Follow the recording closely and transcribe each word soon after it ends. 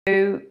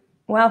So,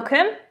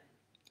 welcome.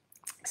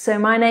 So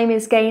my name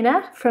is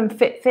Gaynor from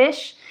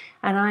FitFish,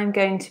 and I'm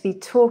going to be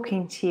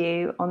talking to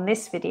you on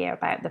this video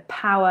about the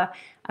power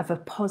of a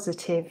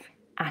positive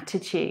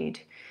attitude.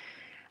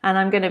 And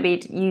I'm going to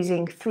be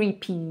using 3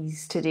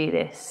 P's to do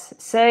this.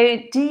 So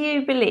do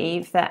you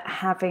believe that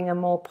having a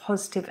more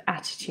positive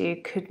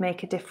attitude could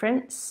make a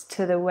difference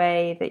to the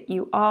way that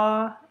you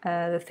are,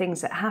 the things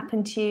that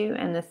happen to you,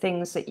 and the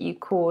things that you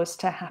cause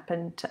to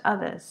happen to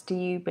others? Do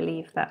you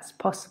believe that's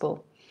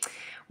possible?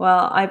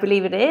 Well, I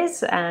believe it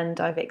is, and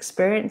I've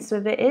experienced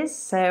that it is.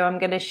 So I'm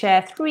going to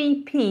share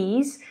 3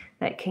 P's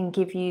that can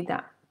give you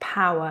that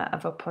power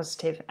of a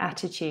positive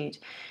attitude.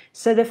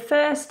 So the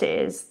first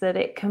is that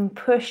it can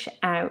push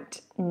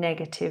out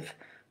negative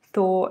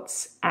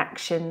thoughts,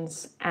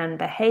 actions, and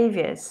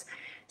behaviors.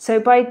 So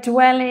by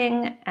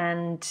dwelling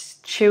and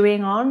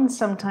chewing on,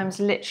 sometimes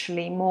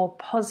literally, more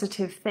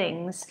positive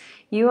things,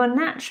 you are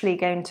naturally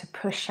going to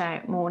push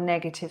out more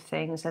negative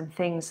things and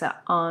things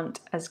that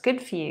aren't as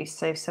good for you.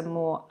 So some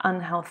more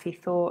unhealthy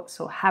thoughts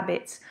or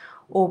habits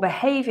or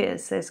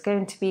behaviors, there's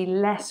going to be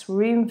less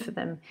room for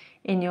them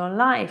in your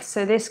life.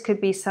 So this could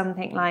be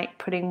something like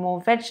putting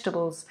more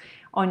vegetables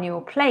on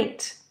your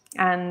plate,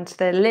 and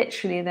there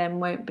literally then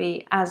won't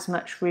be as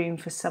much room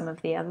for some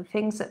of the other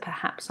things that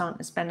perhaps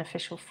aren't as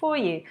beneficial for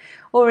you.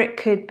 Or it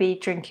could be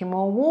drinking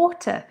more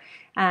water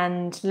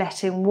and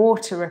letting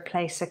water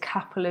replace a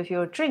couple of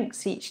your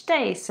drinks each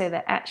day, so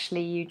that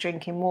actually you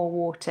drinking more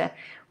water,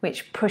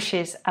 which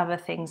pushes other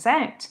things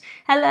out.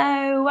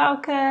 Hello,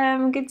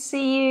 welcome, good to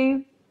see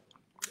you.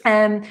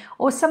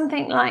 Or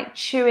something like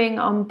chewing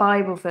on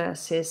Bible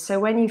verses.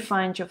 So when you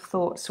find your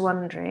thoughts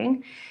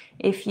wandering,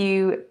 if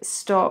you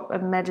stop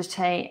and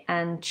meditate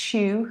and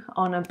chew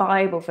on a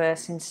Bible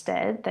verse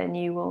instead, then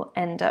you will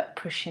end up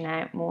pushing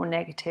out more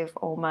negative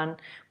or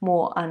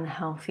more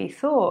unhealthy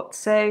thoughts.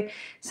 So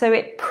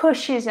it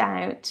pushes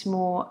out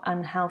more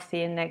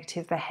unhealthy and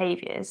negative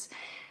behaviors.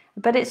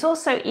 But it's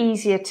also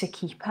easier to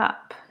keep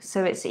up.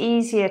 So it's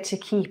easier to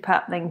keep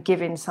up than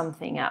giving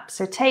something up.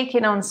 So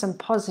taking on some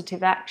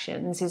positive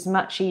actions is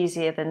much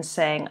easier than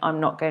saying, I'm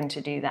not going to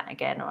do that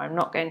again, or I'm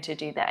not going to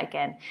do that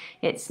again.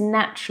 It's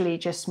naturally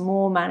just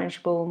more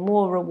manageable,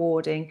 more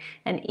rewarding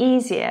and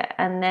easier.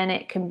 And then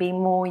it can be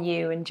more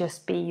you and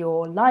just be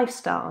your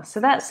lifestyle. So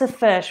that's the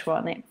first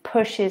one. It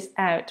pushes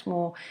out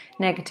more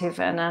negative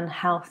and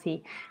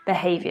unhealthy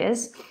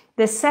behaviors.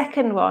 The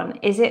second one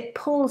is it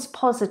pulls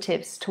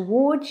positives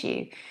towards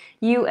you.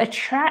 You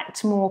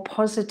attract more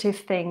positive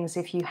things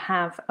if you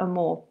have a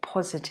more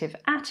positive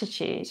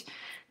attitude.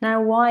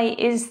 Now, why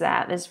is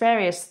that? There's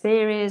various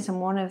theories, and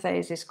one of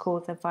those is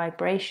called the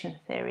vibration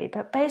theory.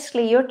 But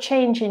basically, you're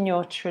changing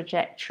your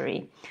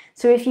trajectory.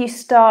 So if you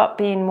start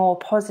being more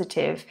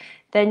positive,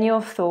 then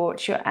your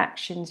thoughts, your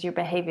actions, your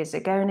behaviors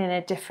are going in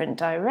a different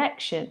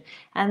direction.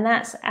 And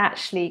that's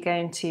actually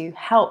going to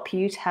help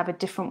you to have a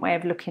different way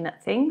of looking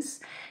at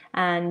things.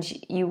 And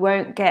you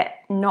won't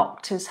get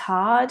knocked as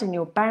hard, and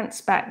you'll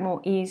bounce back more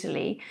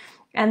easily.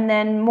 And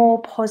then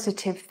more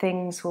positive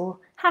things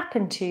will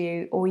happen to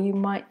you, or you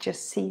might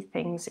just see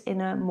things in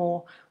a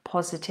more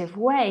positive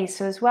way.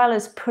 So as well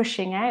as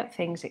pushing out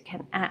things, it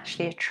can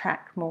actually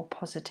attract more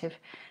positive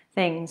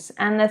things.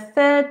 And the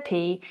third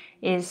P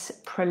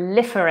is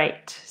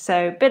proliferate.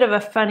 So a bit of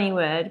a funny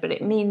word, but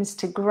it means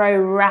to grow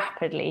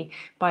rapidly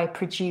by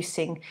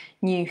producing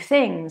new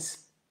things.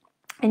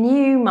 And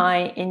you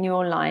might, in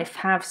your life,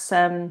 have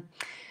some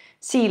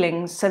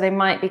ceilings. So they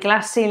might be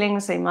glass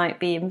ceilings, they might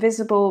be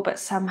invisible, but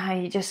somehow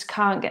you just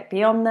can't get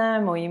beyond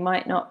them, or you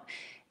might not.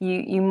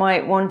 You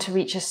might want to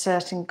reach a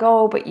certain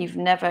goal, but you've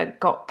never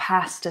got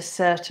past a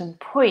certain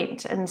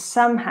point, and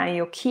somehow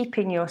you're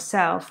keeping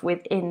yourself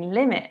within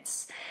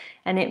limits.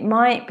 And it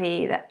might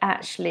be that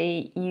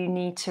actually you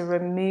need to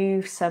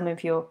remove some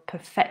of your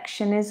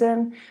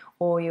perfectionism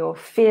or your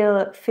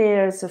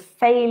fears of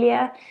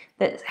failure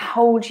that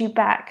hold you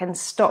back and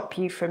stop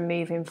you from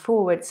moving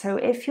forward. So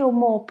if you're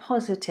more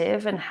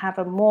positive and have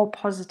a more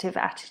positive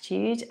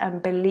attitude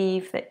and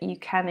believe that you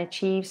can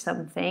achieve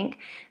something,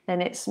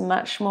 then it's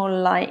much more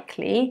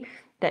likely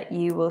that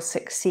you will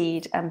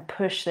succeed and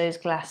push those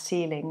glass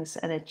ceilings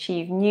and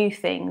achieve new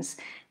things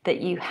that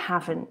you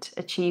haven't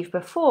achieved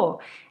before.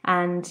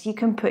 And you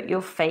can put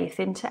your faith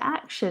into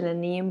action,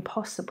 and the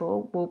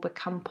impossible will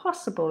become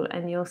possible,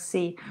 and you'll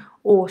see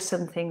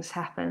awesome things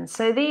happen.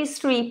 So these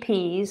 3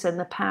 P's and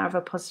the power of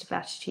a positive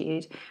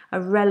attitude are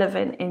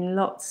relevant in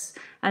lots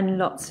and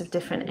lots of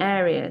different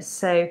areas.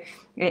 So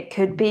it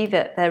could be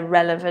that they're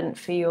relevant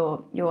for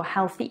your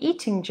healthy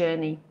eating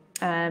journey.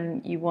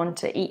 You want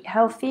to eat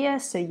healthier,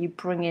 so you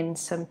bring in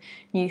some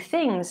new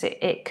things.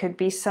 It could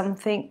be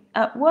something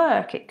at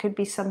work, it could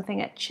be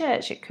something at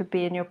church, it could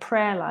be in your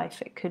prayer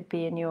life, it could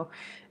be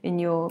in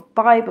your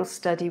Bible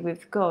study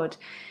with God.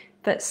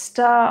 But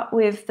start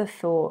with the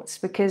thoughts,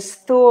 because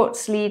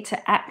thoughts lead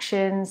to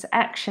actions,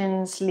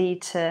 actions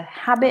lead to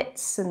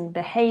habits and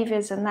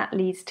behaviors, and that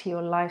leads to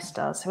your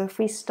lifestyle. So if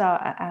we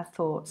start at our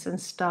thoughts and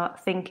start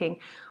thinking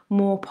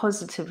more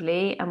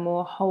positively and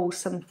more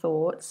wholesome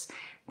thoughts,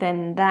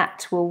 then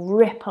that will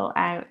ripple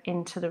out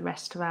into the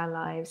rest of our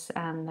lives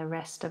and the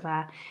rest of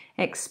our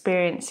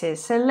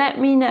experiences. So let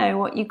me know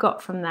what you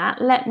got from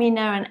that. Let me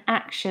know an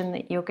action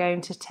that you're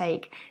going to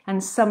take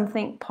and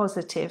something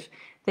positive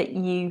that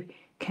you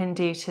can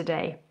do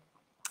today.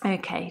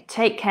 Okay,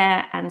 take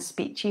care and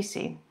speak to you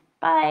soon.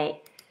 Bye.